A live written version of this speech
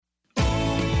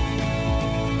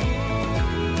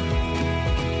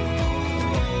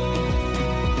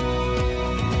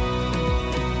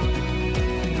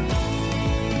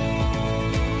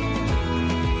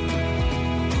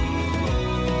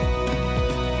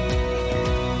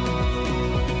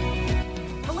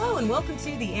welcome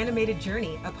to The Animated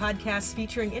Journey, a podcast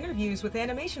featuring interviews with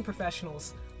animation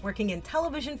professionals working in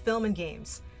television, film, and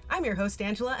games. I'm your host,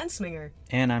 Angela Ensminger.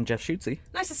 And I'm Jeff Schutze.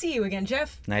 Nice to see you again,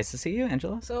 Jeff. Nice to see you,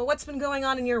 Angela. So what's been going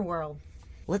on in your world?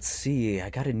 Let's see. I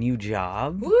got a new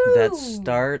job Woo! that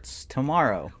starts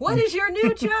tomorrow. What is your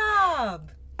new job?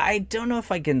 I don't know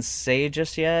if I can say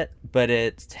just yet, but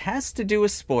it has to do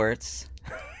with sports.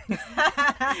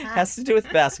 Has to do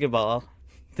with basketball.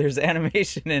 There's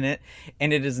animation in it,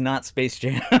 and it is not Space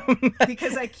Jam.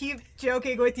 Because I keep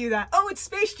joking with you that, oh, it's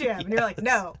Space Jam. And you're like,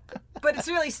 no, but it's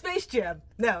really Space Jam.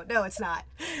 No, it's not.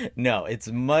 No,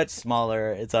 it's much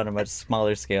smaller. It's on a much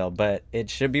smaller scale, but it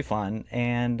should be fun.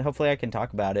 And hopefully I can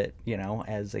talk about it,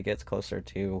 as it gets closer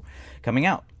to coming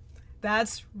out.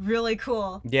 That's really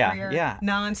cool. Yeah, for your yeah.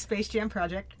 non-Space Jam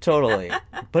project. Totally.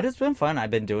 But it's been fun.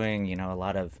 I've been doing, a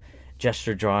lot of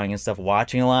gesture drawing and stuff,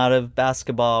 watching a lot of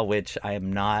basketball, which I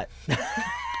am not,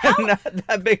 I'm not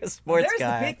that big a sports guy.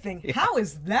 There's the big thing. Yeah. How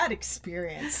is that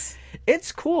experience?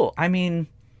 It's cool. I mean,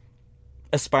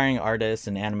 aspiring artists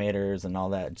and animators and all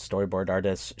that, storyboard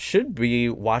artists, should be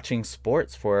watching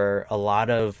sports for a lot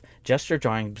of gesture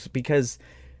drawing because,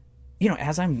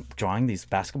 as I'm drawing these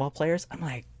basketball players, I'm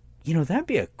like, that'd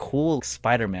be a cool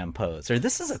Spider-Man pose, or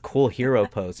this is a cool hero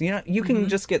pose. You can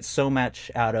just get so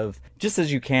much out of, just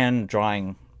as you can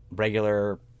drawing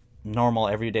regular, normal,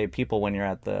 everyday people when you're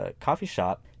at the coffee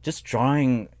shop, just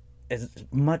drawing as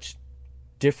much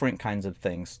different kinds of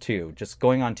things too. Just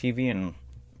going on TV and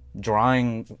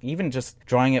drawing, even just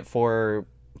drawing it for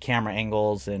camera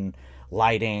angles and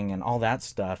lighting and all that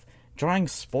stuff. Drawing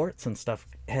sports and stuff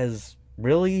has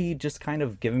really just kind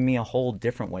of given me a whole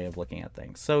different way of looking at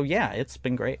things. So yeah, it's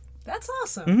been great. That's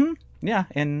awesome. Mm-hmm. Yeah,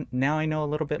 and now I know a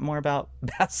little bit more about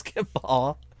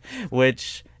basketball,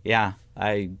 which, yeah,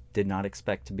 I did not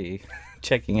expect to be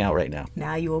checking out right now.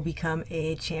 Now you will become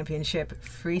a championship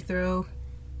free throw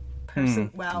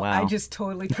person. Wow, I just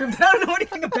totally proved that I don't know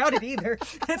anything about it either.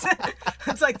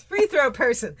 It's like free throw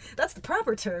person. That's the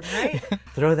proper term, right?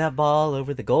 Throw that ball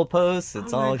over the goalposts.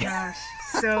 It's all. Oh my gosh,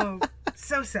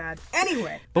 so sad.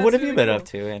 Anyway. But what have you been up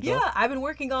to, Angela? Yeah, I've been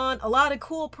working on a lot of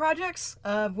cool projects,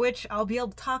 of which I'll be able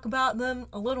to talk about them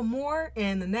a little more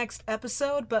in the next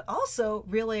episode, but also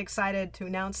really excited to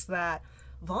announce that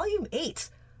Volume 8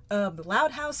 of the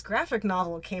Loud House graphic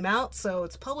novel came out. So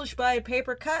it's published by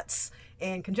Paper Cuts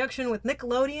in conjunction with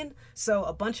Nickelodeon. So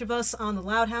a bunch of us on the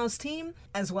Loud House team,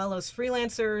 as well as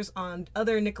freelancers on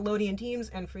other Nickelodeon teams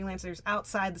and freelancers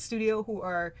outside the studio who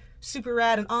are super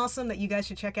rad and awesome that you guys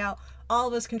should check out. All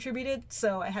of us contributed.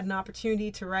 So I had an opportunity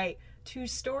to write 2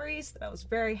 stories that I was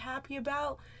very happy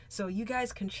about. So you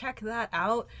guys can check that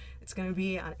out. It's going to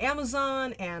be on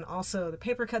Amazon and also the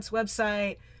Paper Cuts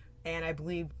website, and I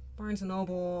believe Barnes &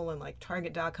 Noble and like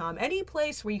Target.com. Any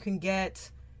place where you can get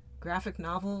graphic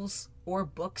novels or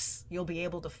books, you'll be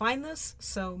able to find this.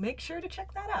 So make sure to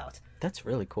check that out. That's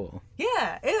really cool.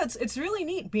 Yeah, it's really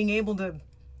neat being able to,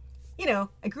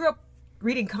 I grew up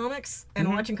reading comics and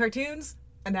watching cartoons,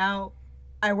 and now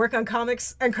I work on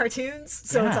comics and cartoons,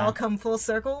 so It's all come full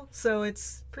circle. So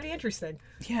it's pretty interesting.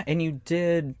 Yeah, and you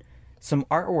did some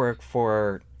artwork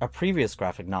for a previous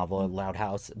graphic novel at Loud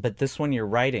House, but this one you're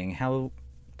writing.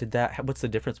 What's the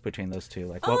difference between those two?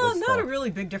 Like, what was not a really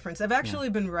big difference. I've actually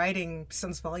been writing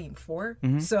since Volume 4.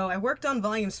 So I worked on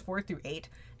Volumes 4 through 8.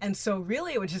 And so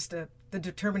really it was just the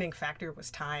determining factor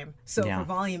was time. So for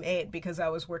Volume 8, because I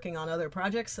was working on other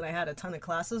projects and I had a ton of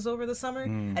classes over the summer,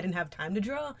 I didn't have time to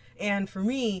draw. And for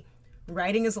me,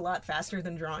 writing is a lot faster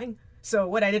than drawing. So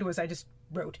what I did was I just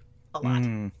wrote a lot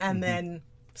and then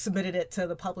submitted it to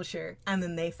the publisher, and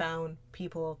then they found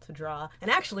people to draw. And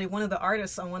actually, one of the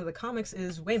artists on one of the comics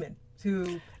is Wayman,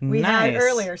 who we had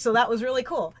earlier. So that was really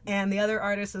cool. And the other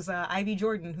artist is Ivy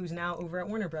Jordan, who's now over at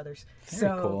Warner Brothers.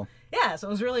 Very cool. Yeah, so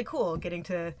it was really cool getting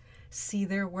to see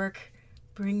their work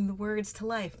bring the words to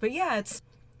life. But yeah, it's,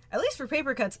 at least for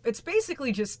Paper Cuts, it's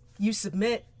basically just you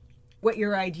submit what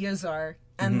your ideas are,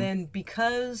 and then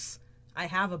because I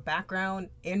have a background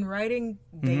in writing,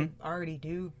 they already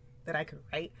do that I could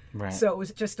write. Right. So it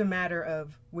was just a matter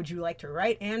of, would you like to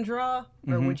write and draw,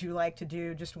 or would you like to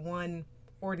do just one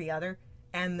or the other?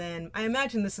 And then I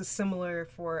imagine this is similar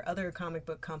for other comic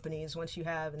book companies once you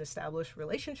have an established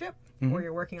relationship or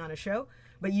you're working on a show,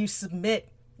 but you submit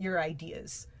your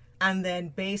ideas. And then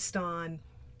based on,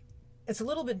 it's a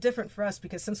little bit different for us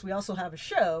because since we also have a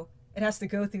show, it has to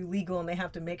go through legal, and they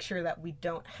have to make sure that we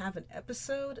don't have an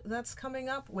episode that's coming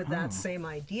up with that same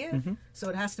idea. So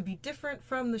it has to be different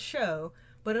from the show,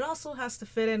 but it also has to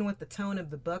fit in with the tone of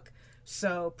the book.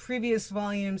 So previous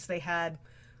volumes, they had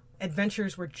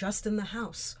adventures were just in the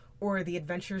house, or the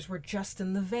adventures were just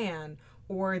in the van,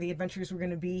 or the adventures were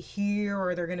going to be here,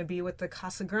 or they're going to be with the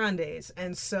Casa Grandes.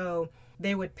 And so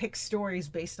they would pick stories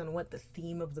based on what the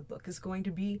theme of the book is going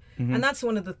to be. And that's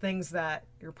one of the things that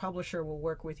your publisher will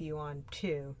work with you on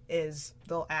too, is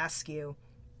they'll ask you,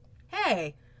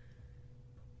 hey,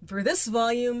 for this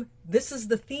volume, this is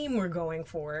the theme we're going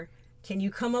for. Can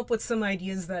you come up with some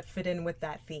ideas that fit in with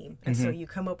that theme? And so you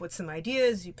come up with some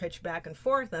ideas, you pitch back and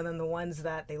forth, and then the ones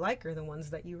that they like are the ones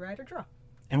that you write or draw.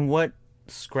 And what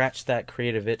scratched that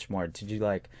creative itch more? Did you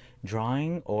like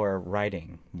drawing or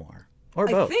writing more? Or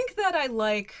both? I think that I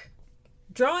like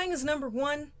drawing is number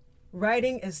one.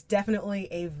 Writing is definitely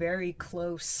a very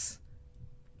close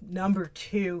number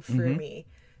two for me.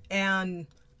 And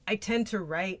I tend to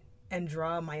write and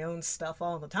draw my own stuff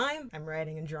all the time. I'm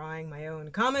writing and drawing my own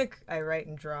comic. I write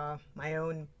and draw my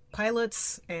own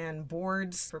pilots and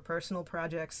boards for personal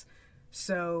projects.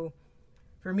 So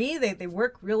for me, they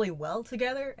work really well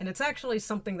together. And it's actually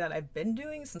something that I've been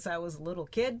doing since I was a little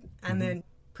kid. And then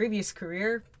previous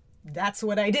career, that's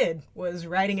what I did, was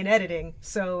writing and editing.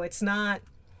 So it's not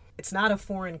a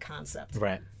foreign concept.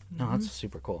 Right. No, that's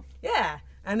super cool. Yeah.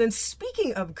 And then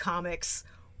speaking of comics,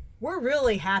 we're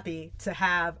really happy to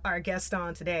have our guest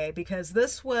on today because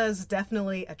this was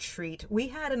definitely a treat. We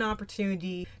had an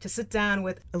opportunity to sit down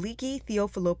with Aliki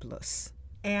Theofilopoulos,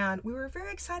 and we were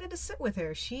very excited to sit with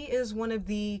her. She is one of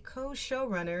the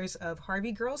co-showrunners of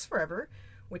Harvey Girls Forever,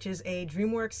 which is a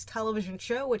DreamWorks television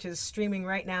show which is streaming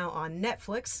right now on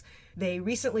Netflix. They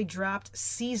recently dropped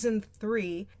season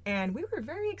 3, and we were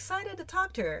very excited to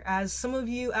talk to her. As some of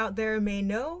you out there may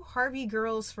know, Harvey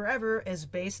Girls Forever is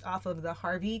based off of the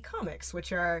Harvey comics,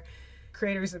 which are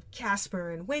creators of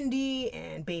Casper and Wendy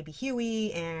and Baby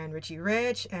Huey and Richie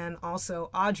Rich, and also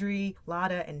Audrey,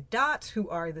 Lotta, and Dot, who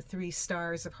are the 3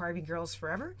 stars of Harvey Girls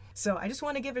Forever. So I just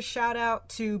want to give a shout out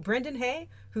to Brendan Hay,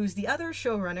 who's the other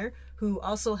showrunner, who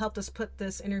also helped us put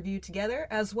this interview together,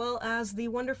 as well as the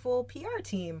wonderful PR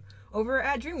team over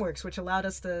at DreamWorks, which allowed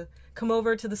us to come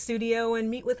over to the studio and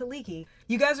meet with Aliki.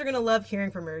 You guys are going to love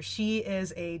hearing from her. She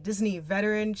is a Disney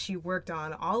veteran. She worked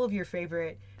on all of your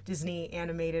favorite Disney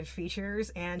animated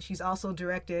features, and she's also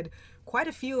directed quite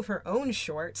a few of her own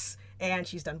shorts, and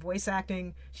she's done voice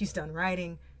acting, she's done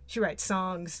writing, she writes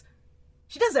songs,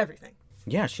 she does everything.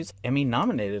 Yeah, she's Emmy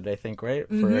nominated, I think, right?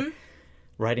 For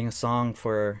writing a song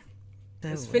for...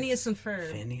 It's Phineas and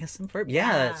Ferb. Phineas and Ferb.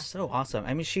 Yeah, that's so awesome.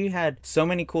 I mean, she had so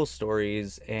many cool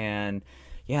stories, and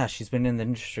yeah, she's been in the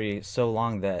industry so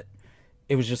long that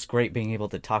it was just great being able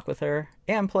to talk with her.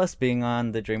 And plus, being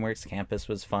on the DreamWorks campus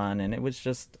was fun, and it was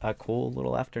just a cool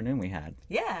little afternoon we had.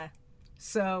 Yeah.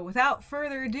 So, without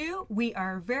further ado, we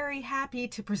are very happy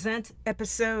to present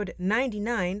episode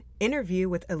 99, Interview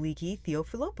with Aliki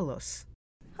Theofilopoulos.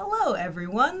 Hello,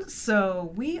 everyone.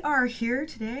 So, we are here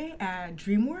today at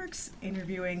DreamWorks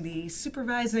interviewing the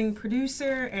supervising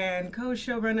producer and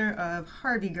co-showrunner of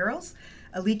Harvey Girls,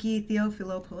 Aliki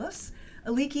Theofilopoulos.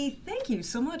 Aliki, thank you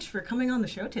so much for coming on the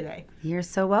show today. You're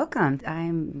so welcome.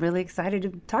 I'm really excited to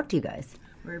talk to you guys.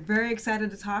 We're very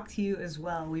excited to talk to you as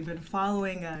well. We've been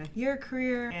following your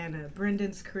career and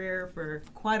Brendan's career for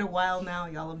quite a while now.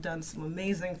 Y'all have done some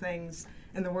amazing things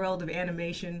in the world of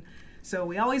animation. So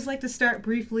we always like to start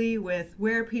briefly with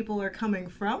where people are coming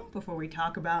from before we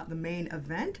talk about the main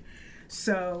event.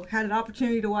 So had an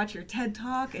opportunity to watch your TED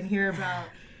Talk and hear about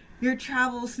your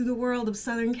travels through the world of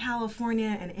Southern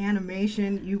California and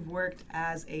animation. You've worked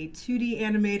as a 2D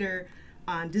animator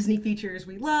on Disney features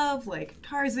we love, like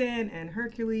Tarzan and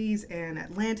Hercules and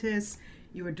Atlantis.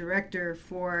 You were director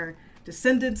for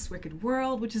Descendants, Wicked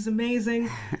World, which is amazing.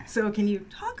 So can you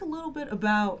talk a little bit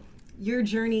about your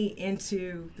journey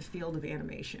into the field of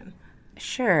animation?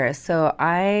 Sure. So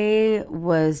I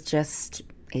was just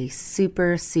a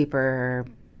super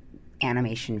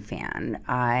animation fan.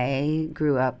 I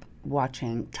grew up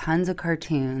watching tons of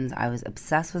cartoons. I was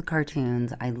obsessed with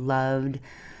cartoons. I loved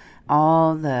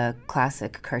all the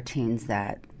classic cartoons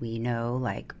that we know,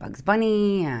 like Bugs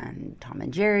Bunny and Tom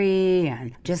and Jerry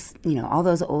and just, all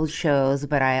those old shows.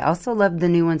 But I also loved the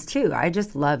new ones too. I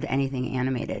just loved anything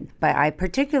animated. But I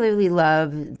particularly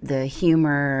loved the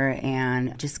humor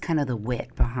and just kind of the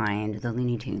wit behind the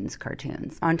Looney Tunes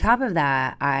cartoons. On top of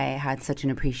that, I had such an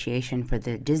appreciation for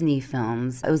the Disney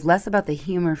films. It was less about the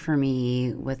humor for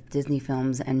me with Disney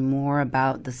films and more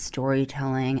about the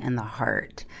storytelling and the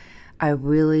heart. I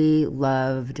really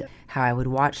loved how I would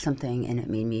watch something and it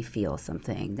made me feel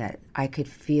something, that I could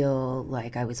feel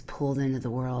like I was pulled into the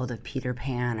world of Peter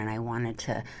Pan and I wanted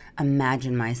to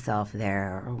imagine myself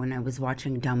there. Or when I was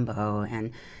watching Dumbo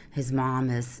and his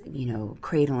mom is,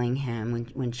 cradling him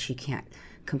when she can't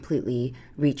completely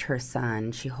reach her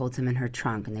son. She holds him in her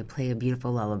trunk and they play a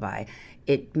beautiful lullaby.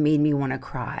 It made me want to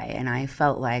cry, and I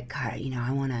felt like, God,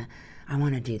 I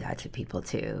want to do that to people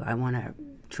too. I want to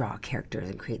draw characters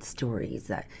and create stories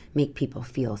that make people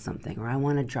feel something, or I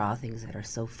want to draw things that are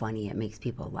so funny it makes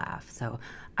people laugh. So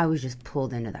I was just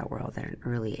pulled into that world at an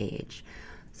early age.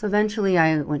 So eventually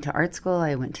I went to art school.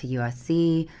 I went to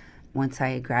USC. Once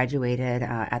I graduated,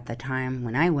 at the time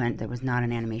when I went, there was not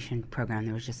an animation program.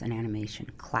 There was just an animation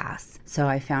class. So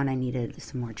I found I needed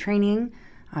some more training.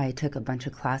 I took a bunch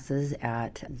of classes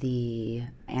at the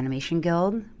Animation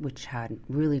Guild, which had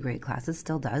really great classes,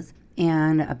 still does.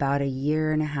 And about a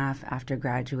year and a half after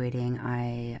graduating,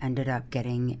 I ended up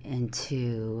getting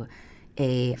into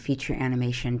a feature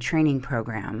animation training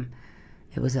program.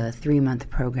 It was a 3-month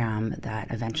program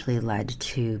that eventually led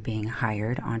to being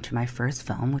hired onto my first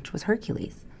film, which was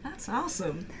Hercules. That's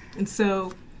awesome. And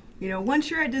so, once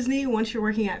you're at Disney, once you're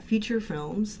working at feature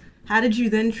films, how did you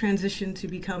then transition to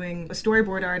becoming a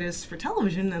storyboard artist for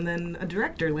television and then a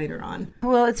director later on?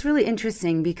 Well, it's really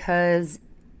interesting because,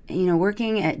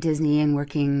 working at Disney and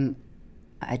working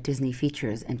at Disney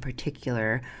Features in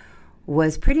particular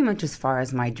was pretty much as far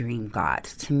as my dream got.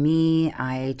 To me,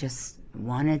 I just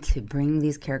wanted to bring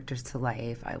these characters to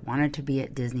life. I wanted to be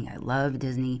at Disney. I love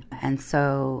Disney. And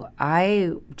so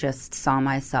I just saw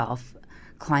myself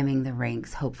climbing the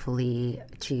ranks, hopefully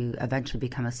to eventually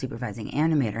become a supervising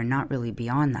animator, not really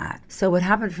beyond that. So what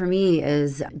happened for me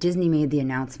is Disney made the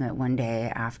announcement one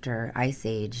day after Ice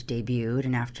Age debuted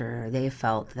and after they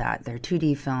felt that their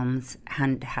 2D films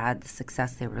hadn't had the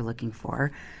success they were looking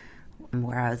for,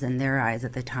 whereas in their eyes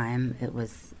at the time it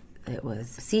was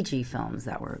CG films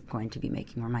that were going to be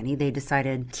making more money. They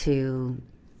decided to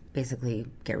basically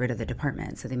get rid of the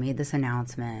department. So they made this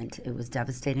announcement. It was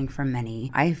devastating for many.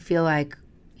 I feel like,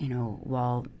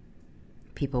 while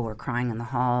people were crying in the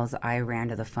halls, I ran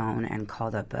to the phone and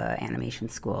called up an animation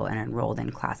school and enrolled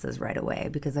in classes right away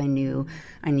because I knew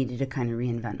I needed to kind of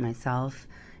reinvent myself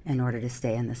in order to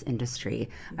stay in this industry.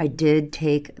 I did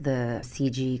take the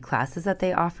CG classes that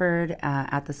they offered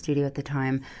at the studio at the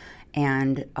time,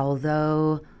 and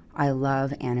although I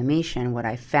love animation, what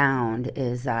I found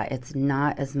is that it's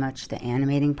not as much the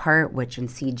animating part, which in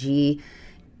CG,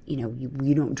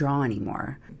 you don't draw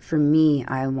anymore. For me,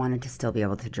 I wanted to still be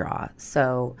able to draw.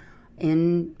 So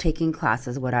in taking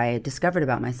classes, what I discovered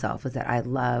about myself was that I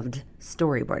loved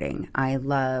storyboarding. I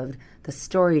loved the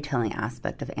storytelling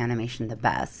aspect of animation the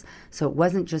best. So it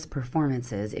wasn't just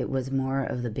performances, it was more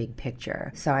of the big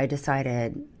picture. So I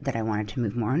decided that I wanted to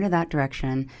move more into that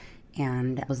direction,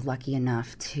 and I was lucky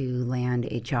enough to land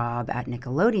a job at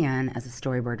Nickelodeon as a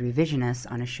storyboard revisionist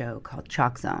on a show called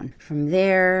Chalk Zone. From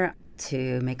there,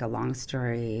 to make a long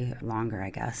story longer,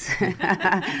 I guess.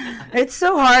 It's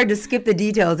so hard to skip the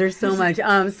details. There's so much.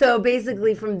 So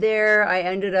basically from there, I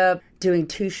ended up doing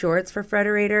 2 shorts for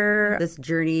Frederator. This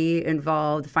journey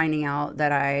involved finding out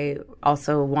that I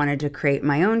also wanted to create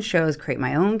my own shows, create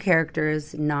my own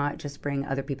characters, not just bring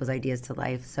other people's ideas to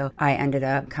life. So I ended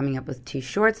up coming up with 2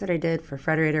 shorts that I did for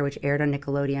Frederator, which aired on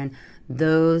Nickelodeon.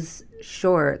 Those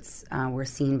shorts were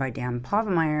seen by Dan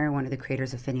Povenmire, one of the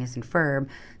creators of Phineas and Ferb.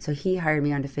 So he hired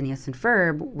me onto Phineas and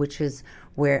Ferb, which is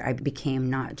where I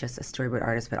became not just a storyboard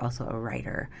artist, but also a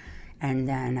writer. And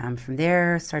then from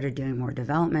there, started doing more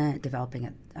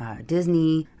developing at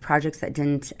Disney, projects that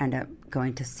didn't end up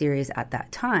going to series at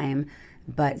that time,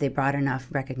 but they brought enough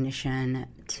recognition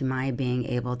to my being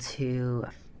able to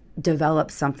develop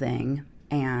something.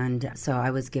 And so I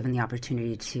was given the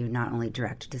opportunity to not only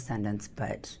direct Descendants,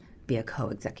 but be a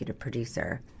co-executive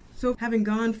producer. So having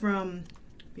gone from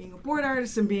being a board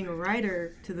artist and being a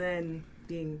writer to then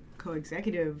being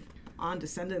co-executive on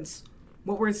Descendants,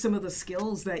 what were some of the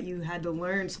skills that you had to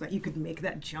learn so that you could make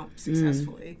that jump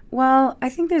successfully? Well, I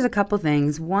think there's a couple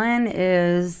things. One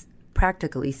is,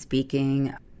 practically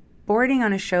speaking, boarding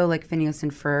on a show like Phineas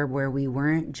and Ferb, where we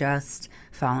weren't just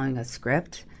following a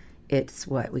script. It's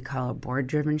what we call a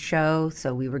board-driven show.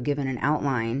 So we were given an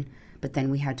outline, but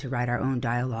then we had to write our own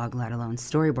dialogue, let alone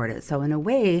storyboard it. So in a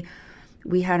way,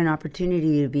 we had an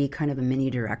opportunity to be kind of a mini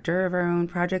director of our own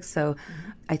projects. So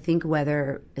I think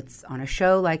whether it's on a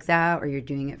show like that or you're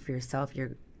doing it for yourself,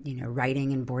 you're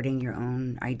writing and boarding your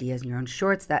own ideas and your own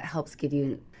shorts, that helps give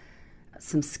you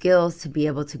some skills to be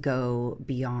able to go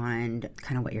beyond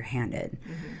kind of what you're handed.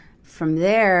 From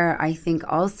there, I think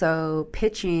also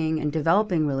pitching and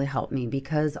developing really helped me,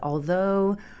 because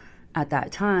although at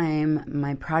that time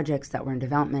my projects that were in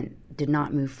development did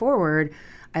not move forward,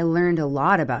 I learned a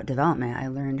lot about development. I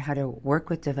learned how to work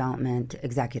with development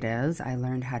executives. I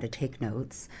learned how to take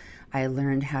notes. I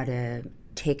learned how to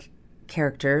take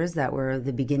characters that were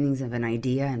the beginnings of an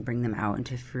idea and bring them out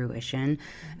into fruition.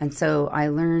 And so I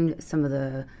learned some of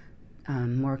the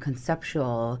more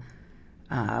conceptual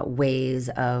ways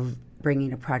of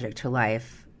bringing a project to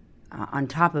life on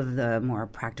top of the more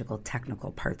practical,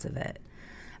 technical parts of it.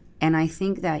 And I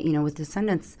think that, with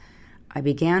Descendants, I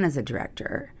began as a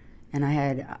director. And I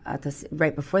had,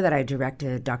 right before that, I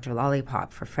directed Dr.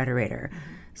 Lollipop for Frederator.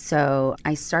 Mm-hmm. So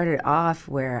I started off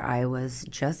where I was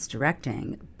just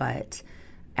directing, but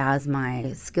as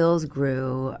my skills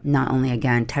grew, not only,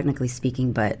 again, technically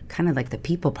speaking, but kind of like the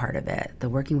people part of it, the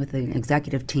working with the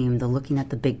executive team, the looking at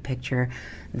the big picture,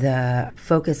 the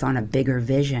focus on a bigger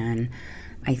vision,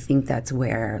 I think that's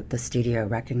where the studio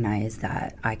recognized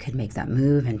that I could make that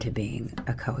move into being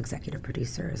a co-executive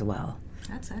producer as well.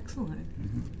 That's excellent.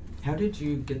 Mm-hmm. How did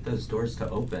you get those doors to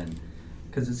open?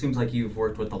 Because it seems like you've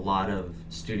worked with a lot of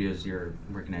studios. You're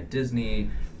working at Disney,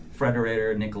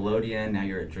 Frederator, Nickelodeon, now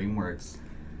you're at DreamWorks.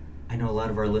 I know a lot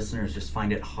of our listeners just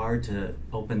find it hard to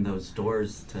open those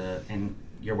doors and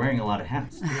you're wearing a lot of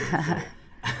hats too.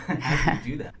 So how do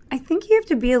you do that? I think you have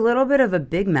to be a little bit of a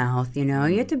big mouth, You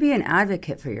have to be an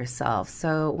advocate for yourself.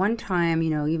 So one time,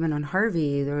 even on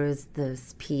Harvey, there was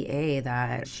this PA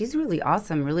that she's really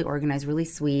awesome, really organized, really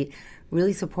sweet,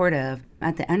 really supportive.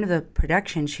 At the end of the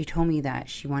production, she told me that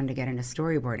she wanted to get into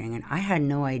storyboarding, and I had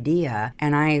no idea.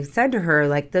 And I said to her,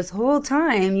 this whole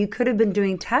time, you could have been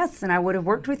doing tests, and I would have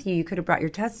worked with you. You could have brought your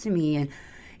tests to me, and,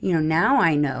 now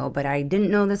I know, but I didn't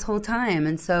know this whole time.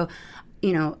 And so,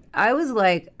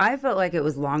 I felt like it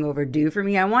was long overdue for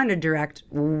me. I wanted to direct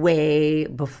way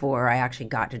before I actually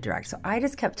got to direct. So I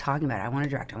just kept talking about it. I want to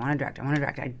direct.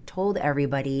 I told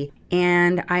everybody.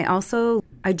 And I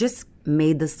just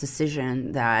made this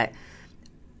decision that,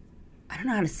 I don't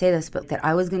know how to say this, but that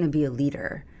I was going to be a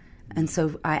leader. And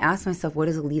so I asked myself, what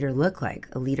does a leader look like?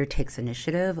 A leader takes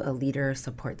initiative. A leader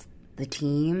supports the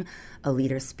team. A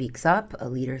leader speaks up. A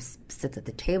leader sits at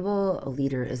the table. A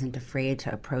leader isn't afraid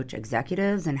to approach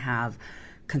executives and have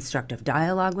constructive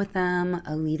dialogue with them.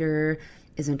 A leader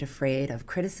isn't afraid of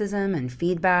criticism and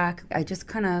feedback. I just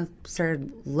kind of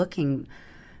started looking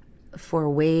for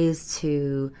ways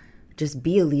to just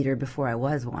be a leader before I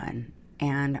was one.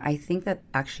 And I think that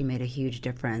actually made a huge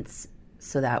difference,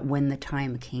 so that when the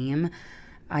time came,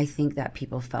 I think that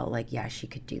people felt like, yeah, she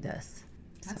could do this.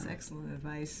 That's excellent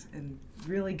advice, and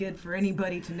really good for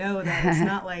anybody to know that it's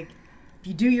not like if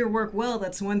you do your work well,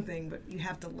 that's one thing, but you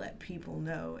have to let people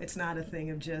know. It's not a thing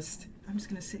of just, I'm just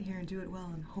going to sit here and do it well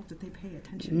and hope that they pay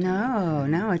attention to me.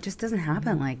 No, it just doesn't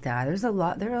happen like that.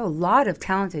 There are a lot of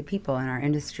talented people in our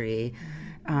industry.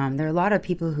 There are a lot of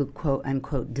people who, quote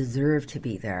unquote, deserve to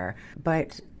be there,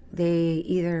 but they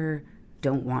either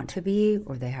don't want to be,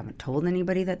 or they haven't told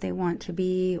anybody that they want to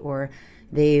be, or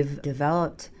they've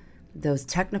developed those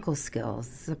technical skills.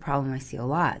 This is a problem I see a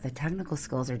lot. The technical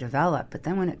skills are developed, but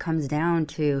then when it comes down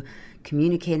to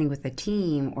communicating with the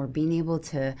team or being able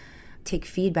to take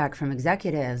feedback from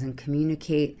executives and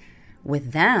communicate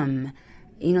with them,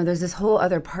 there's this whole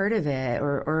other part of it,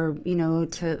 or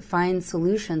to find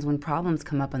solutions when problems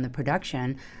come up on the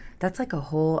production. That's like a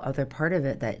whole other part of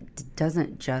it that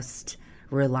doesn't just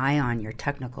rely on your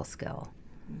technical skill.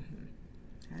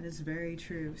 Mm-hmm. That is very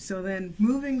true. So then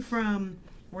moving from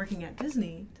working at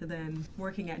Disney to then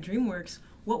working at DreamWorks,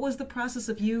 what was the process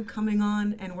of you coming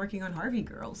on and working on Harvey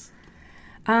Girls?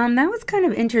 That was kind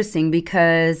of interesting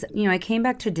because, I came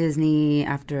back to Disney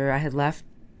after I had left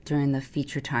during the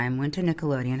feature time, went to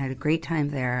Nickelodeon, had a great time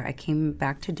there. I came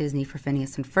back to Disney for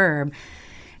Phineas and Ferb,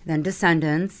 then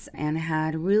Descendants, and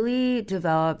had really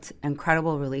developed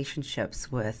incredible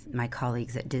relationships with my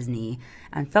colleagues at Disney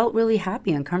and felt really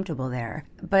happy and comfortable there.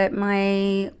 But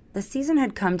the season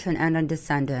had come to an end on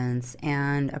Descendants,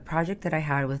 and a project that I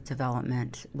had with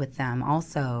development with them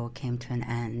also came to an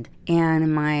end.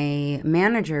 And my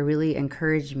manager really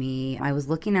encouraged me. I was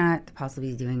looking at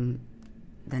possibly doing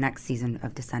the next season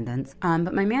of Descendants,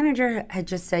 but my manager had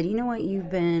just said, you know what, you've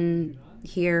been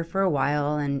here for a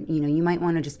while, and you might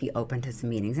want to just be open to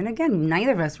some meetings. And again,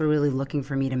 neither of us were really looking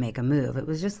for me to make a move. It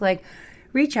was just like,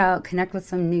 reach out, connect with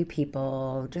some new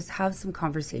people, just have some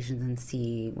conversations and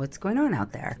see what's going on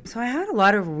out there. So I had a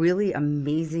lot of really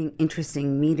amazing,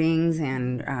 interesting meetings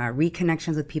and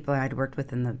reconnections with people I'd worked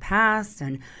with in the past,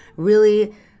 and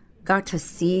really got to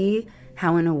see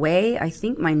how, in a way, I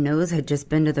think my nose had just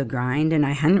been to the grind, and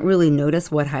I hadn't really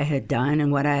noticed what I had done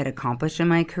and what I had accomplished in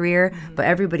my career, but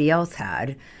everybody else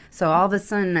had. So all of a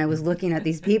sudden, I was looking at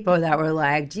these people that were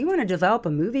like, do you want to develop a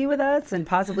movie with us and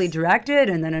possibly direct it?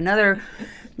 And then another,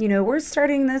 we're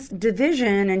starting this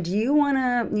division, and do you want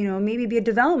to, maybe be a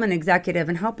development executive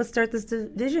and help us start this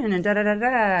division and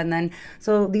da-da-da-da. And then,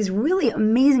 so these really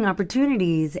amazing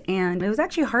opportunities. And it was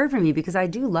actually hard for me because I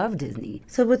do love Disney.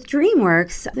 So with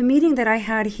DreamWorks, the meeting that I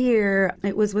had here,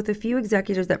 it was with a few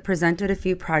executives that presented a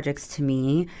few projects to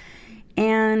me.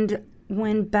 And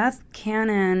when Beth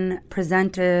Cannon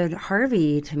presented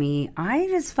Harvey to me, I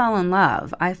just fell in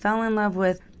love. I fell in love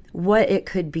with what it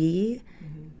could be.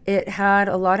 It had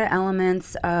a lot of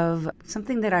elements of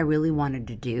something that I really wanted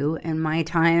to do in my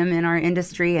time in our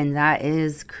industry, and that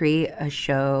is create a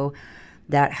show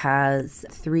that has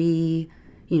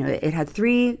it had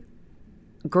three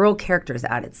girl characters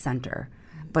at its center.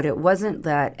 But it wasn't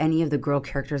that any of the girl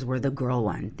characters were the girl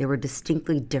one. They were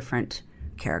distinctly different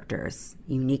characters,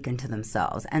 unique unto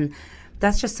themselves. And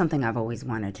that's just something I've always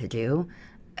wanted to do,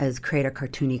 is create a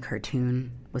cartoony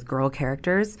cartoon with girl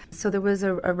characters. So there was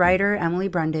a writer, Emily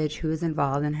Brundage, who was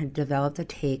involved and had developed a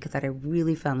take that I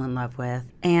really fell in love with.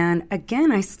 And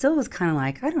again, I still was kind of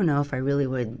like, I don't know if I really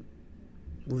would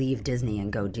leave Disney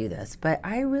and go do this. But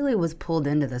I really was pulled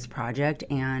into this project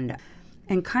and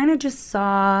kind of just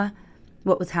saw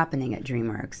what was happening at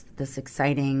DreamWorks, this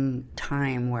exciting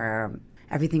time where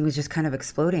everything was just kind of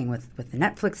exploding with the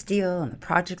Netflix deal and the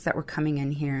projects that were coming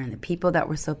in here and the people that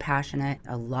were so passionate.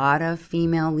 A lot of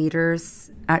female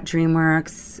leaders at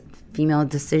DreamWorks, female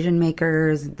decision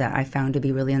makers that I found to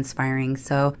be really inspiring.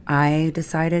 So I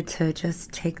decided to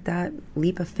just take that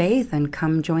leap of faith and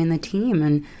come join the team.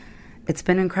 And it's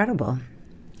been incredible.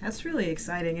 That's really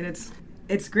exciting. And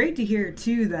it's great to hear,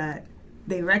 too, that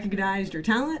they recognized your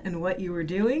talent and what you were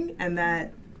doing, and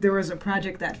that there was a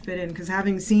project that fit in, because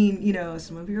having seen,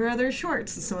 some of your other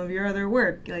shorts and some of your other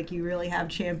work, like, you really have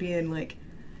championed, like,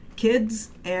 kids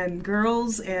and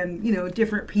girls and,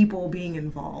 different people being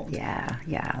involved. Yeah,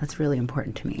 that's really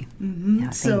important to me. Mm-hmm. Yeah,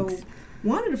 so, thanks.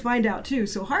 Wanted to find out, too.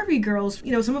 So, Harvey Girls,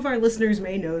 some of our listeners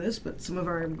may know this, but some of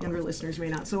our younger listeners may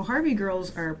not. So, Harvey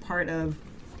Girls are part of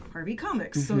Harvey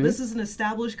Comics. Mm-hmm. So, this is an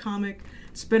established comic.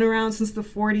 It's been around since the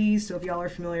 40s, so if y'all are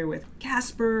familiar with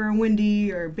Casper or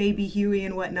Wendy or Baby Huey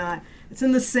and whatnot, it's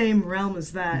in the same realm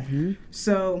as that. Mm-hmm.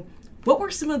 So what were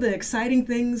some of the exciting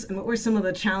things and what were some of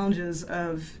the challenges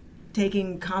of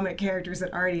taking comic characters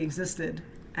that already existed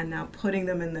and now putting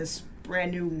them in this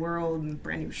brand new world and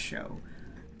brand new show?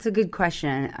 It's a good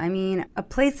question. I mean, a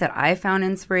place that I found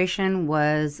inspiration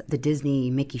was the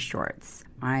Disney Mickey shorts.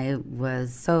 I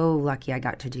was so lucky I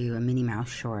got to do a Minnie Mouse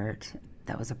short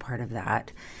that was a part of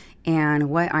that. And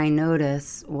what I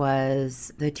noticed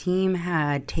was the team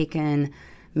had taken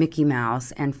Mickey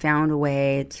Mouse and found a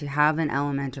way to have an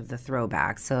element of the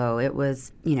throwback. So it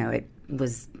was, it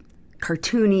was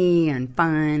cartoony and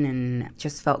fun and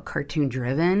just felt cartoon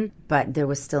driven, but there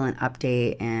was still an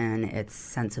update in its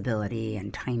sensibility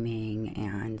and timing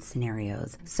and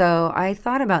scenarios. So I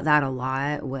thought about that a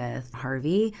lot with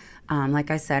Harvey. Like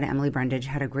I said, Emily Brundage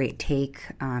had a great take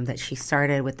that she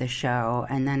started with the show,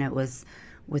 and then it was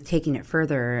with taking it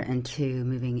further into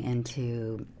moving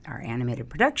into our animated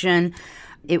production.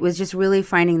 It was just really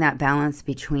finding that balance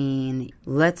between,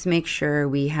 let's make sure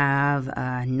we have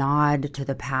a nod to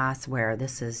the past where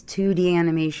this is 2D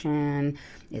animation,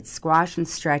 it's squash and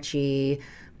stretchy,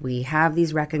 we have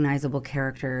these recognizable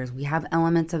characters, we have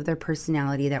elements of their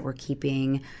personality that we're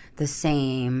keeping the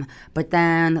same, but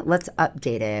then let's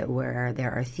update it where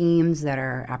there are themes that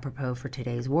are apropos for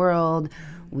today's world.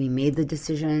 We made the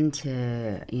decision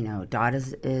to, Dot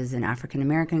is an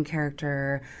African-American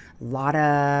character.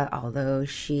 Lotta, although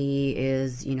she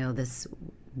is, this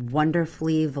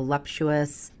wonderfully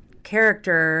voluptuous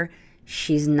character,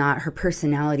 she's not, her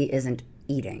personality isn't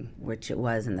eating, which it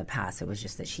was in the past. It was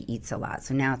just that she eats a lot.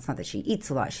 So now it's not that she eats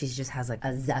a lot. She just has like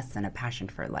a zest and a passion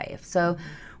for life. So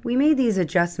we made these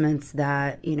adjustments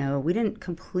that, we didn't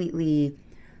completely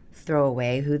throw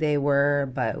away who they were,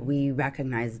 but we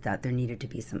recognized that there needed to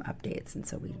be some updates, and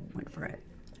so we went for it.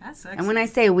 That's excellent. And when I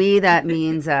say we, that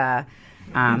means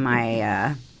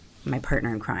my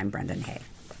partner in crime, Brendan Hay.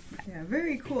 Yeah,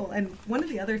 very cool. And one of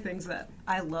the other things that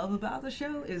I love about the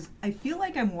show is I feel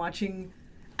like I'm watching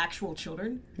actual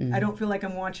children. Mm-hmm. I don't feel like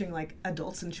I'm watching like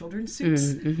adults in children's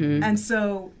suits. Mm-hmm. And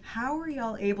so how are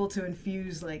y'all able to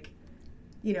infuse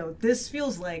this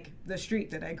feels like the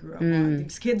street that I grew up on.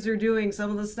 These kids are doing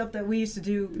some of the stuff that we used to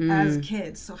do as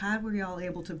kids. So how were y'all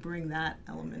able to bring that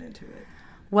element into it?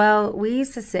 Well, we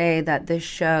used to say that this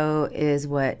show is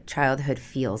what childhood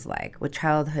feels like, what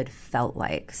childhood felt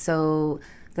like. So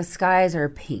the skies are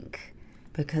pink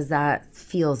because that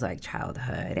feels like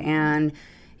childhood. And,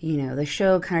 the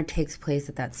show kind of takes place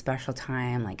at that special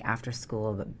time, like after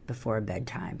school, but before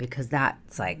bedtime, because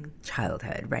that's like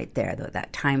childhood right there,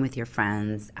 that time with your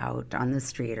friends out on the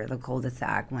street or the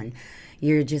cul-de-sac when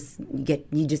you just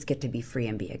get to be free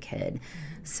and be a kid.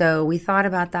 So we thought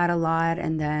about that a lot.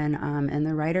 And then in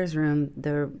the writer's room,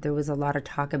 there was a lot of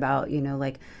talk about,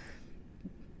 like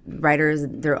writers,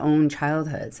 their own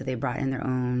childhood. So they brought in their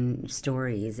own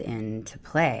stories into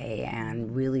play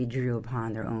and really drew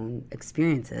upon their own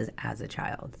experiences as a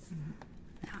child.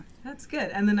 Yeah. That's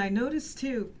good. And then I noticed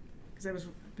too, because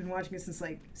been watching it since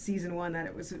like season 1, that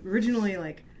it was originally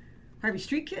like Harvey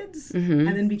Street Kids and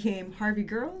then became Harvey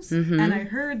Girls. And I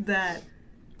heard that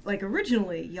like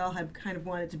originally y'all had kind of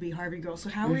wanted to be Harvey Girls. So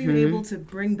how were you able to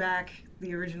bring back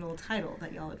the original title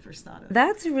that y'all had first thought of?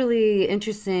 That's a really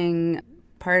interesting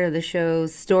part of the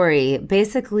show's story.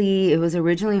 Basically, it was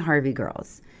originally Harvey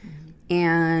Girls.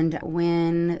 And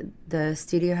when the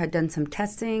studio had done some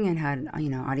testing and had,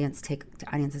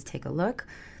 audiences take a look,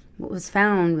 what was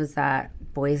found was that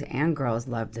boys and girls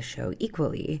loved the show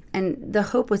equally. And the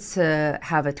hope was to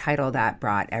have a title that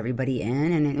brought everybody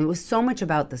in. And it was so much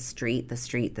about the street.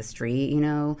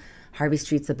 Harvey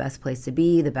Street's the best place to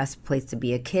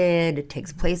be a kid. It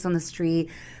takes place on the street.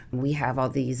 We have all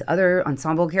these other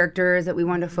ensemble characters that we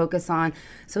wanted to focus on.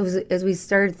 So as we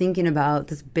started thinking about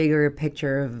this bigger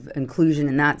picture of inclusion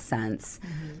in that sense,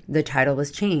 the title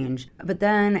was changed. But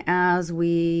then as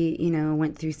we,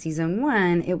 went through season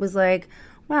 1, it was like,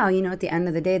 wow, at the end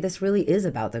of the day, this really is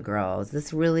about the girls.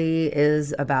 This really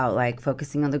is about like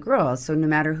focusing on the girls. So no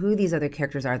matter who these other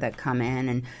characters are that come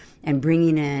in and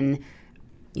bringing in,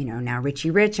 now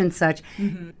Richie Rich and such,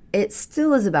 it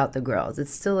still is about the girls.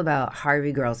 It's still about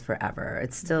Harvey Girls forever.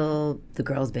 It's still the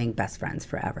girls being best friends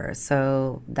forever.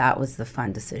 So that was the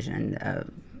fun decision,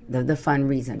 the fun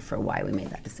reason for why we made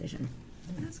that decision.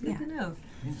 That's good to know.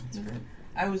 Yeah, that's great.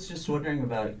 I was just wondering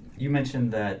about, you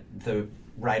mentioned that the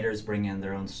writers bring in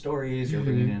their own stories, you're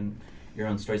bringing in your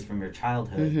own stories from your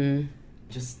childhood.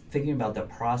 Just thinking about the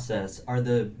process, are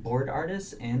the board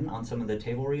artists in on some of the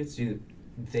table reads? Do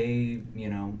they,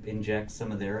 inject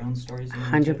some of their own stories?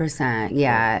 100%,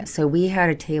 yeah. So we had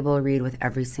a table read with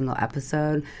every single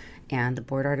episode, and the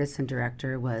board artist and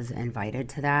director was invited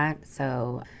to that.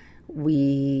 So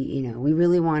we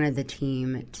really wanted the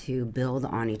team to build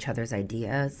on each other's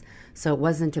ideas. So it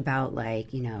wasn't about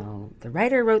like, the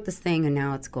writer wrote this thing and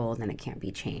now it's gold and it can't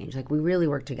be changed. Like we really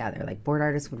worked together. Like board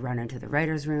artists would run into the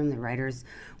writer's room, the writers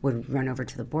would run over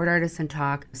to the board artists and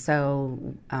talk.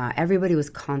 So everybody was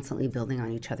constantly building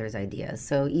on each other's ideas.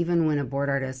 So even when a board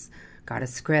artist got a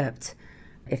script,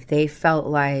 if they felt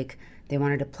like they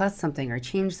wanted to plus something or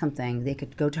change something, they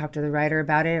could go talk to the writer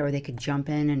about it, or they could jump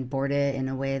in and board it in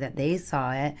a way that they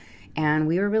saw it. And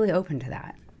we were really open to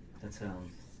that. That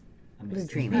sounds amazing. It was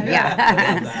dreamy,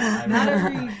 yeah. Not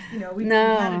every, we've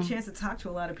had a chance to talk to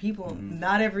a lot of people.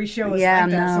 Not every show is like that.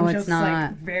 No, some it's shows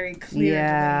not. Like very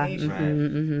clear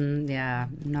delineation. Yeah,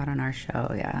 not on our show,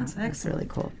 That's really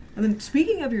cool. And then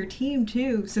speaking of your team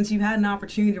too, since you had an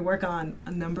opportunity to work on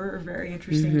a number of very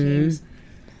interesting teams,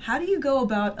 how do you go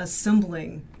about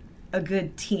assembling a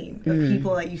good team of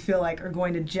people that you feel like are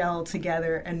going to gel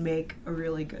together and make a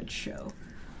really good show?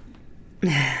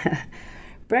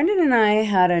 Brendan and I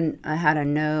had a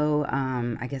no,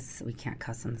 I guess we can't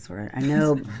cuss on this word, a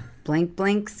no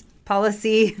blanks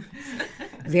policy.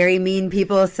 Very mean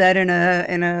people said in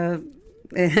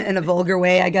a vulgar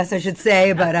way, I guess I should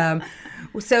say. But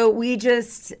so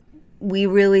we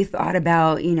really thought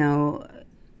about,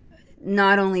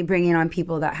 not only bringing on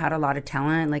people that had a lot of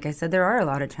talent. Like I said, there are a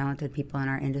lot of talented people in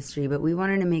our industry, but we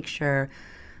wanted to make sure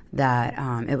that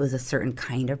it was a certain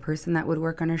kind of person that would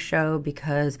work on a show,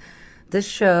 because this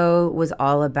show was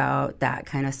all about that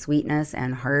kind of sweetness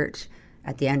and heart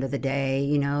at the end of the day.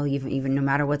 Even no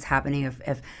matter what's happening,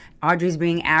 if Audrey's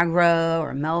being aggro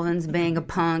or Melvin's being a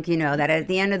punk, that at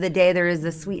the end of the day there is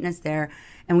this sweetness there.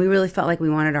 And we really felt like we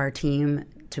wanted our team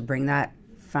to bring that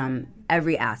from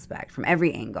every aspect, from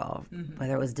every angle,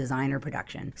 whether it was design or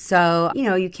production. So,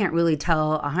 you can't really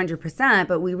tell 100%,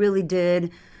 but we really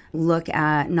did look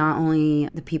at not only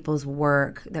the people's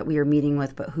work that we were meeting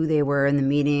with, but who they were in the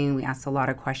meeting. We asked a lot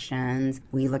of questions.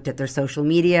 We looked at their social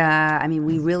media. I mean,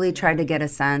 we really tried to get a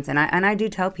sense. And I do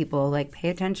tell people, like, pay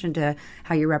attention to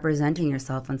how you're representing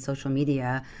yourself on social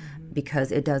media,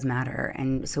 because it does matter.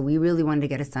 And so we really wanted to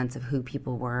get a sense of who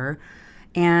people were.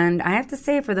 And I have to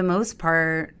say, for the most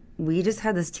part, we just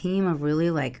had this team of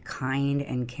really like kind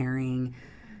and caring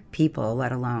people,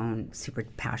 let alone super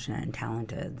passionate and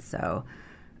talented. So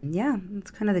Yeah,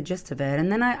 that's kind of the gist of it.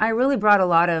 And then I really brought a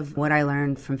lot of what I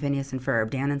learned from Phineas and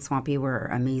Ferb. Dan and Swampy were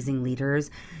amazing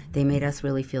leaders. They made us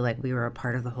really feel like we were a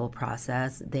part of the whole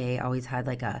process. They always had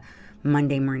like a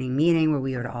Monday morning meeting where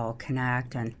we would all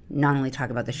connect and not only talk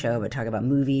about the show, but talk about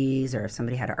movies or if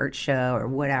somebody had an art show or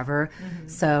whatever.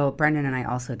 So Brendan and I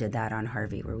also did that on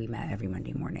Harvey, where we met every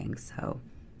Monday morning. So,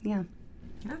 yeah.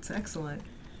 That's excellent.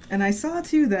 And I saw,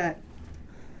 too, that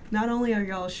not only are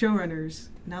y'all showrunners,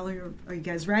 not only are you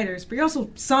guys writers, but you're also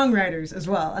songwriters as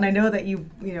well. And I know that you've,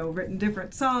 written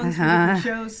different songs for different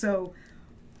shows. So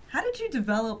how did you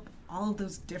develop all of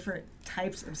those different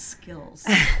types of skills?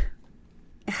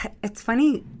 It's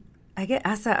funny. I get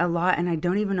asked that a lot, and I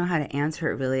don't even know how to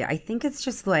answer it, really. I think it's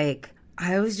just like,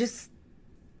 I was just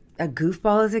a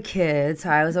goofball as a kid, so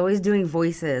I was always doing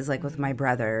voices, like, with my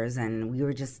brothers, and we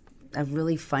were just a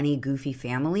really funny, goofy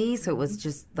family, so it was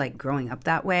just, like, growing up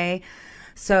that way.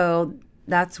 So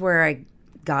that's where I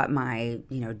got my,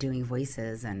 doing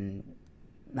voices and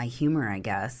my humor, I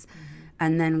guess.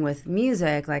 And then with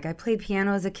music, like, I played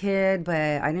piano as a kid,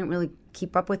 but I didn't really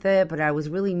keep up with it, but I was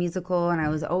really musical, and I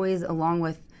was always, along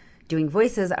with doing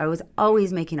voices, I was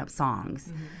always making up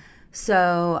songs.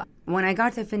 So when I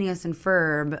got to Phineas and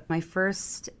Ferb, my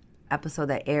first episode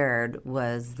that aired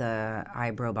was the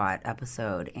iRobot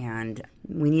episode, and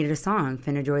we needed a song,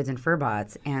 Finadroids and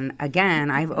Furbots. And again,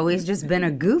 I've always just been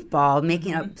a goofball,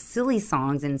 making up silly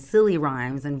songs and silly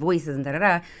rhymes and voices and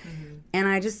da-da-da.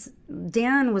 And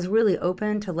Dan was really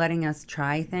open to letting us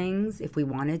try things if we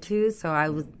wanted to. So I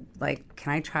was like,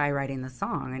 can I try writing the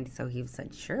song? And so he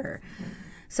said, sure.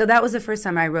 So that was the first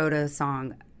time I wrote a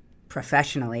song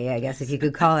professionally, I guess, if you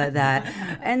could call it that.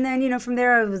 And then, from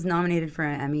there, I was nominated for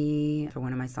an Emmy for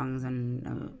one of my songs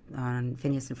on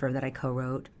Phineas and Ferb that I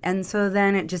co-wrote. And so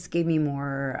then it just gave me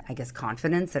more, I guess,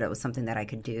 confidence that it was something that I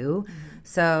could do.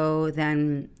 So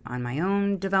then on my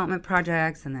own development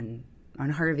projects and then on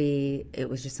Harvey, it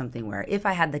was just something where if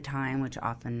I had the time, which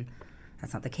often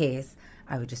that's not the case,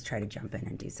 I would just try to jump in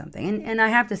and do something. And I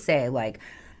have to say, like,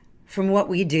 from what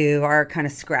we do, our kind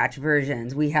of scratch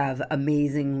versions, we have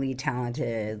amazingly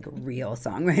talented real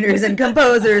songwriters and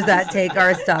composers that take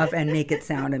our stuff and make it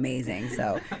sound amazing.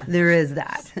 So there is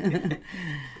that. Yeah,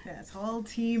 it's all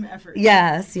team effort.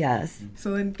 Yes, yes.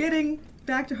 So then getting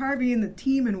back to Harvey and the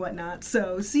team and whatnot.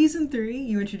 So season 3,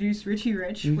 you introduced Richie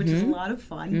Rich, which is a lot of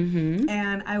fun.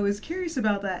 And I was curious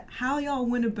about that, how y'all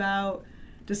went about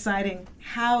deciding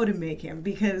how to make him.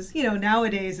 Because,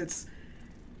 nowadays it's,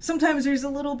 sometimes there's a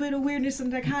little bit of weirdness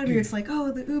in the dichotomy. It's like,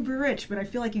 oh, the uber rich. But I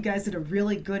feel like you guys did a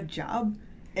really good job.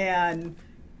 And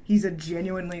he's a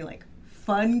genuinely, like,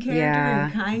 fun character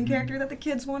and kind character that the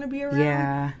kids want to be around.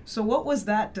 Yeah. So what was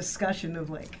that discussion of,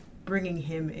 like, bringing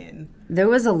him in? There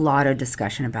was a lot of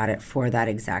discussion about it for that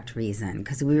exact reason,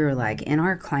 because we were like, in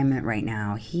our climate right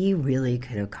now, he really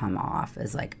could have come off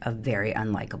as like a very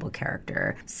unlikable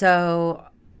character. So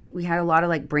we had a lot of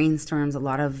like brainstorms, a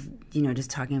lot of, just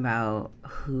talking about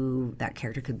who that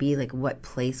character could be, like what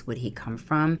place would he come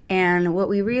from. And what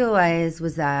we realized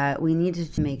was that we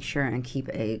needed to make sure and keep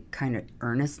a kind of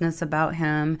earnestness about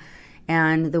him.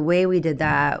 And the way we did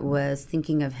that was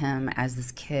thinking of him as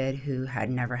this kid who had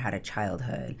never had a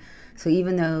childhood. So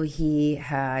even though he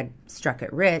had struck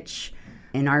it rich,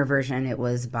 in our version it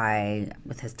was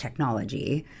with his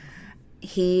technology,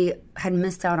 he had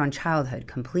missed out on childhood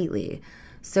completely.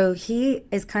 So he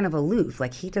is kind of aloof,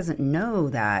 like he doesn't know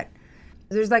that.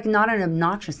 There's like not an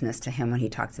obnoxiousness to him when he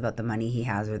talks about the money he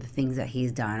has or the things that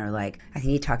he's done, or like I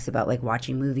think he talks about like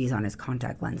watching movies on his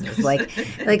contact lenses. Like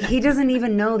he doesn't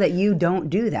even know that you don't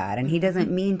do that, and he doesn't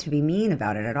mean to be mean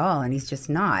about it at all, and he's just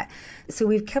not. So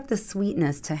we've kept the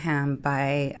sweetness to him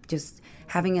by just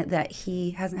having it that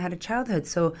he hasn't had a childhood.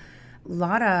 So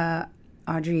Lotta,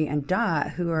 Audrey, and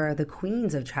Dot, who are the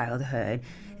queens of childhood,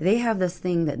 they have this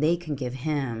thing that they can give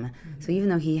him. So even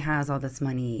though he has all this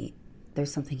money,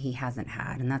 there's something he hasn't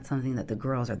had, and that's something that the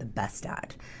girls are the best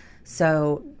at.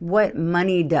 So what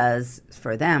money does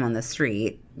for them on the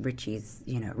street, Richie's,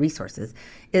 resources,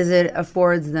 is it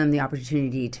affords them the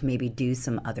opportunity to maybe do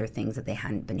some other things that they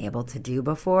hadn't been able to do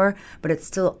before, but it's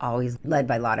still always led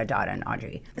by Lotta, Dada, and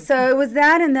Audrey. So it was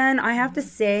that, and then I have to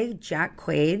say, Jack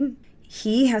Quaid,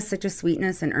 he has such a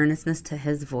sweetness and earnestness to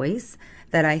his voice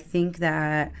that I think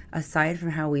that aside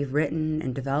from how we've written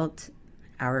and developed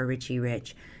our Richie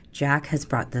Rich, Jack has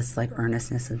brought this like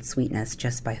earnestness and sweetness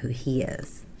just by who he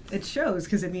is. It shows,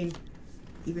 because even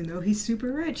though he's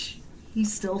super rich, he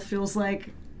still feels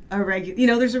like a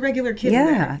regular. There's a regular kid in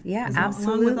there. Yeah, Along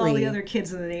absolutely. with all the other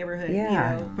kids in the neighborhood.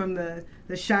 Yeah. From the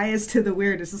shyest to the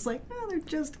weirdest. It's like, they're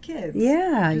just kids.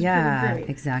 Yeah, Great.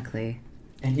 exactly.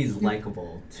 And he's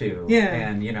likable too. Yeah.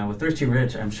 And you know, with Richie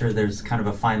Rich, I'm sure there's kind of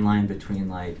a fine line between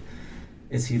like,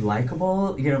 is he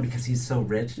likable? You know, because he's so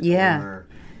rich. Yeah. Or,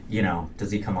 you know,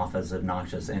 does he come off as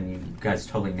obnoxious? And you guys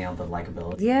totally nailed the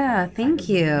likability. Yeah, thank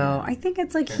you. I think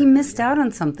it's like he missed out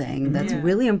on something that's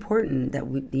really important that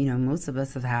we, you know, most of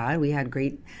us have had. We had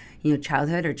great, you know,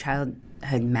 childhood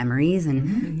memories,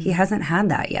 and he hasn't had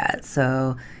that yet.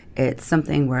 So it's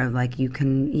something where like you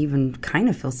can even kind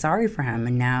of feel sorry for him.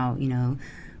 And now, you know,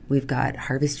 we've got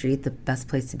Harvey Street, the best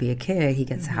place to be a kid. He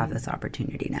gets to have this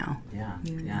opportunity now.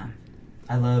 Yeah.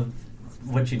 I love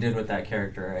what you did with that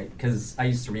character, because I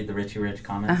used to read the Richie Rich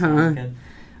comics when I was a kid.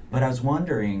 But I was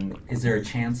wondering, is there a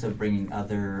chance of bringing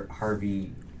other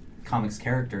Harvey comics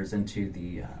characters into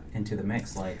the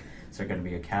mix? Like, is there going to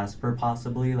be a Casper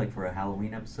possibly, like for a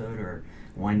Halloween episode, or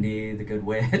Wendy the Good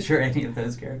Witch, or any of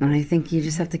those characters? And I think you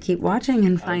just have to keep watching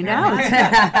and find out.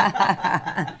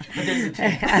 But there's a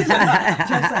chance.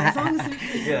 Just as long as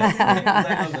there's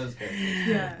I love those characters.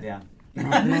 Yeah.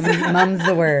 Mum's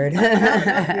the word. we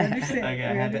understand. Okay,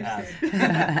 I had to ask.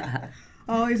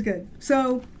 Always good.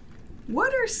 So,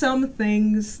 what are some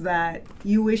things that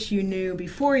you wish you knew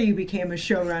before you became a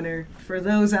showrunner for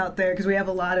those out there? Because we have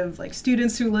a lot of like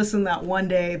students who listen that one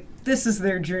day this is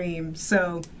their dream.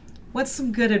 So, what's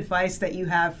some good advice that you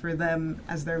have for them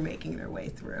as they're making their way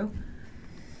through?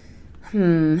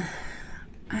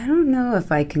 I don't know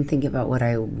if I can think about what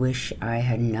I wish I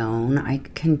had known. I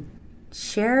can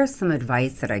share some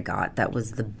advice that I got that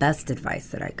was the best advice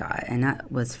that I got, and that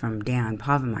was from Dan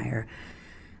Povenmire.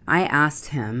 I asked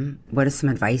him, what is some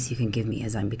advice you can give me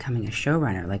as I'm becoming a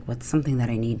showrunner? Like, what's something that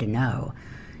I need to know?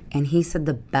 And he said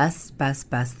the best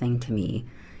thing to me,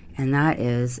 and that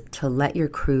is to let your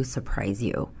crew surprise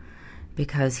you.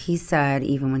 Because he said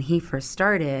even when he first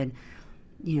started,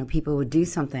 you know, people would do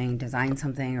something, design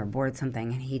something or board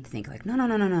something, and he'd think like, no,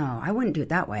 I wouldn't do it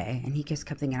that way. And he just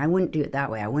kept thinking, I wouldn't do it that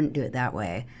way.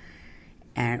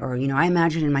 And, or, you know, I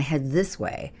imagine in my head this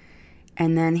way.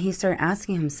 And then he started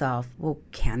asking himself, well,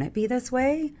 can it be this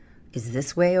way? Is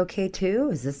this way okay too?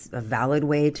 Is this a valid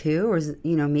way too? Or is it,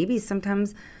 you know, maybe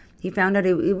sometimes he found out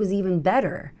it was even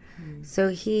better. So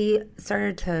he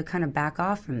started to kind of back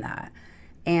off from that.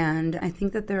 And I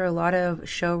think that there are a lot of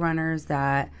showrunners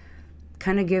that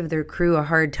kind of give their crew a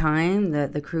hard time,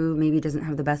 that the crew maybe doesn't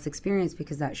have the best experience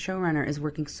because that showrunner is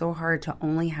working so hard to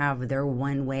only have their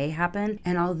one way happen.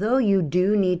 And although you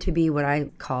do need to be what I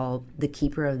call the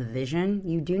keeper of the vision,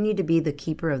 you do need to be the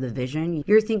keeper of the vision.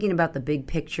 You're thinking about the big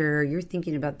picture, you're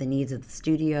thinking about the needs of the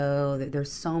studio.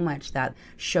 There's so much that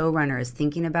showrunner is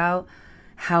thinking about.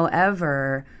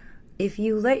 However, if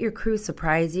you let your crew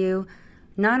surprise you,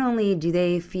 not only do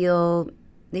they feel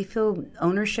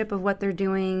ownership of what they're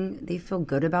doing. They feel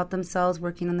good about themselves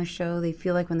working on the show. They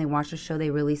feel like when they watch the show, they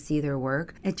really see their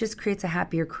work. It just creates a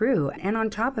happier crew. And on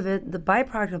top of it, the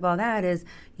byproduct of all that is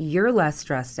you're less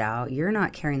stressed out. You're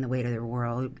not carrying the weight of the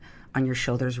world on your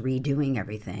shoulders, redoing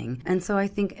everything. And so I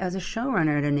think as a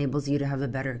showrunner, it enables you to have a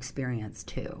better experience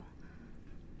too.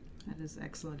 That is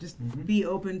excellent. Just be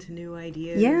open to new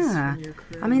ideas. Yeah. From your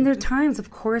crew. I mean, there are times, of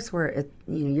course, where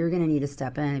you're going to need to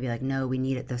step in and be like, no, we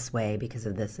need it this way because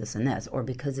of this, this, and this. Or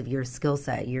because of your skill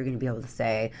set, you're going to be able to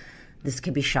say, this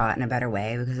could be shot in a better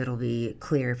way because it'll be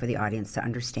clear for the audience to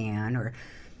understand. Or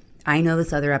I know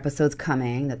this other episode's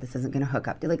coming, that this isn't going to hook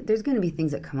up. Like, there's going to be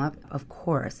things that come up, of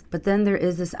course. But then there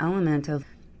is this element of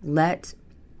let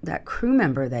that crew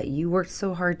member that you worked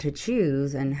so hard to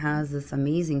choose and has this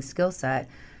amazing skill set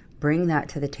bring that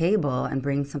to the table and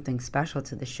bring something special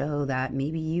to the show that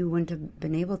maybe you wouldn't have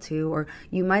been able to, or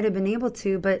you might have been able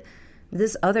to, but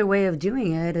this other way of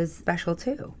doing it is special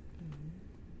too.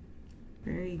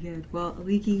 Very good. Well,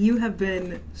 Aliki, you have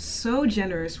been so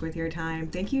generous with your time.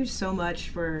 Thank you so much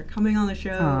for coming on the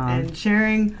show and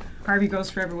sharing Harvey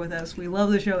Goes Forever with us. We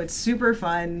love the show. It's super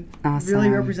fun. Awesome. Really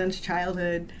represents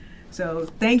childhood. So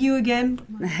thank you again.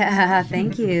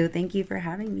 Thank you. Thank you for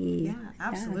having me. Yeah,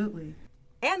 absolutely. Yeah.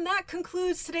 And that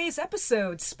concludes today's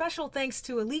episode. Special thanks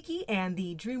to Aliki and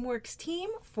the DreamWorks team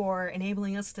for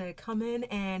enabling us to come in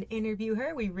and interview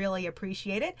her. We really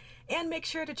appreciate it. And make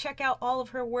sure to check out all of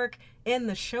her work in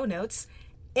the show notes.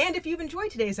 And if you've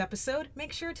enjoyed today's episode,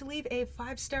 make sure to leave a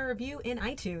 5-star review in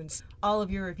iTunes. All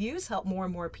of your reviews help more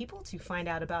and more people to find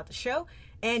out about the show.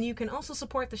 And you can also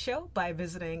support the show by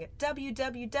visiting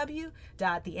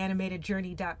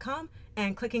www.theanimatedjourney.com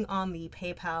and clicking on the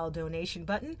PayPal donation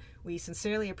button. We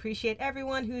sincerely appreciate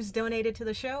everyone who's donated to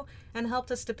the show and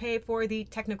helped us to pay for the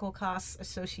technical costs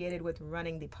associated with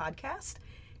running the podcast.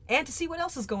 And to see what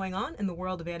else is going on in the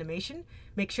world of animation,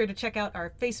 make sure to check out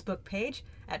our Facebook page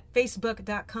at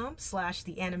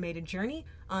facebook.com/theanimatedjourney.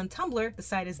 On Tumblr, the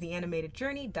site is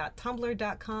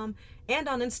theanimatedjourney.tumblr.com. And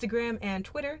on Instagram and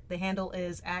Twitter, the handle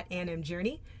is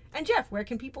 @animjourney. And Jeff, where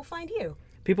can people find you?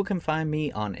 People can find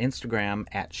me on Instagram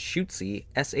at Shootzee,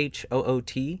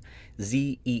 SHOOTZEE,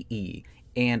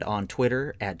 and on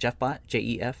Twitter at Jeffbot,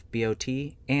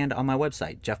 JEFBOT, and on my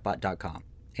website, jeffbot.com.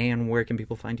 And where can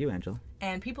people find you, Angela?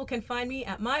 And people can find me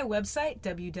at my website,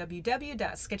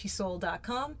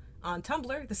 www.sketchysoul.com. On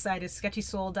Tumblr, the site is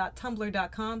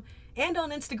sketchysoul.tumblr.com. And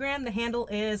on Instagram, the handle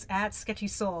is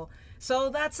 @sketchysoul. So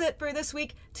that's it for this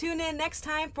week. Tune in next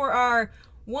time for our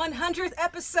 100th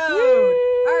episode,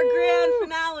 our grand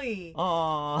finale.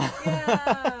 Aww.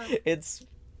 Yeah. It's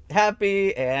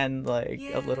happy and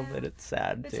a little bit it's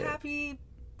sad It's too. happy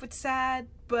but sad,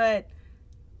 but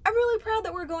I'm really proud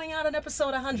that we're going out on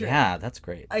episode 100. Yeah, that's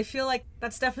great. I feel like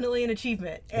that's definitely an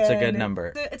achievement. It's a good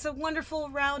number. It's a wonderful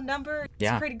round number. It's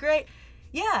Yeah. pretty great.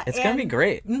 Yeah. It's going to be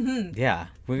great. Mm-hmm. Yeah.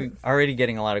 We're already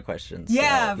getting a lot of questions.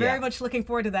 Yeah, very much looking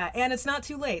forward to that. And it's not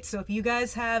too late. So if you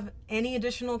guys have any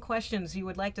additional questions you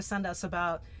would like to send us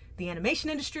about the animation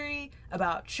industry,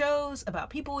 about shows, about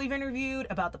people we've interviewed,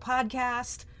 about the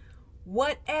podcast,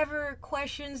 whatever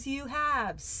questions you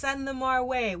have, send them our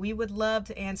way. We would love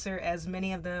to answer as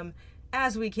many of them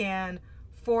as we can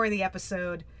for the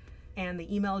episode. And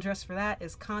the email address for that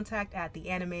is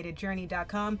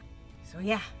contact@theanimatedjourney.com. So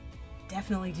yeah,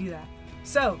 definitely do that.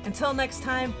 So until next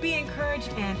time, be encouraged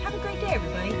and have a great day,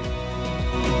 everybody.